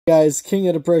Guys,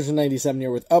 King.of.Depression97 here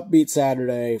with Upbeat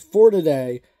Saturday. For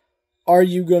today, Are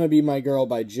You Gonna Be My Girl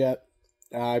by Jet.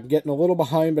 I'm getting a little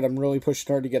behind, but I'm really pushing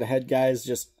hard to get ahead, guys.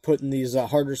 Just putting these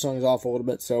harder songs off a little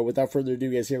bit. So without further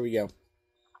ado, guys, here we go.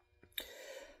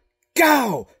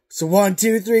 Go! So 1,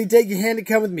 2, 3, take your hand and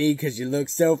come with me, 'cause you look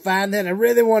so fine that I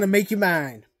really want to make you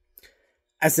mine.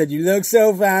 I said you look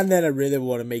so fine that I really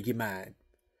want to make you mine.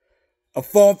 A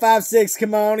 4, 5, 6,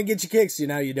 come on and get your kicks. You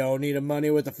know you don't need a money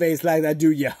with a face like that, do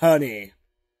you, honey?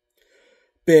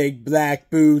 Big black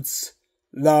boots,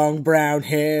 long brown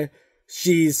hair.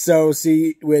 She's so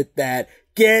sweet with that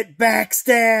get back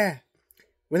stare.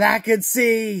 Well, I could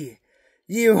see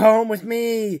you home with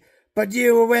me, but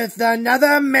you were with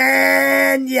another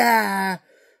man, yeah.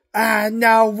 I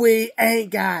know we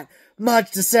ain't got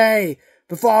much to say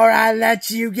before I let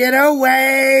you get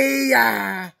away,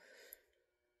 yeah.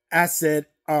 I said,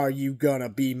 are you gonna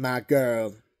be my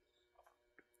girl?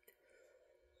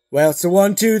 Well, so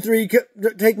 1, 2, 3,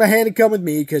 take my hand and come with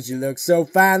me, 'cause you look so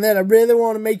fine that I really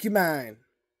want to make you mine.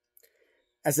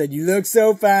 I said, you look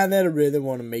so fine that I really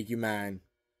want to make you mine.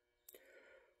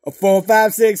 A 4,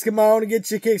 5, 6, come on and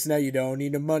get your kicks. Now you don't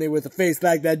need no money with a face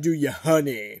like that, do you,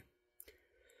 honey?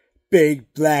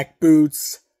 Big black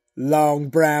boots, long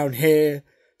brown hair.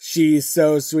 She's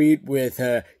so sweet with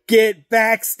her get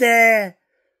back stare.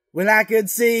 Well, I could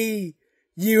see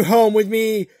you home with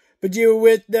me, but you were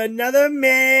with another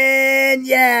man,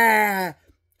 yeah.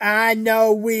 I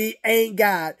know we ain't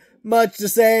got much to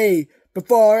say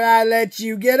before I let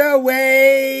you get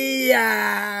away,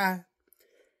 yeah.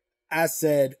 I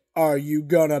said, are you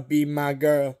gonna be my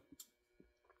girl?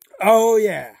 Oh,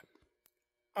 yeah.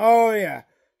 Oh, yeah.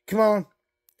 Come on.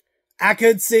 I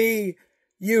could see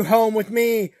you home with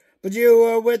me, but you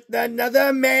were with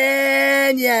another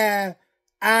man, yeah.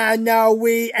 I know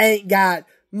we ain't got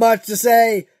much to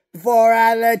say before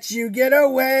I let you get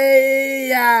away,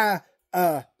 yeah.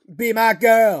 Be my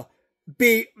girl.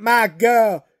 Be my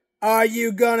girl. Are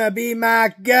you gonna be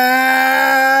my girl?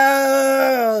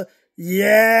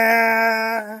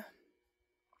 Yeah.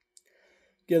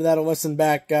 Give that a listen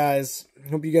back, guys.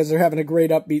 Hope you guys are having a great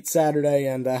upbeat Saturday,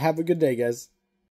 and have a good day, guys.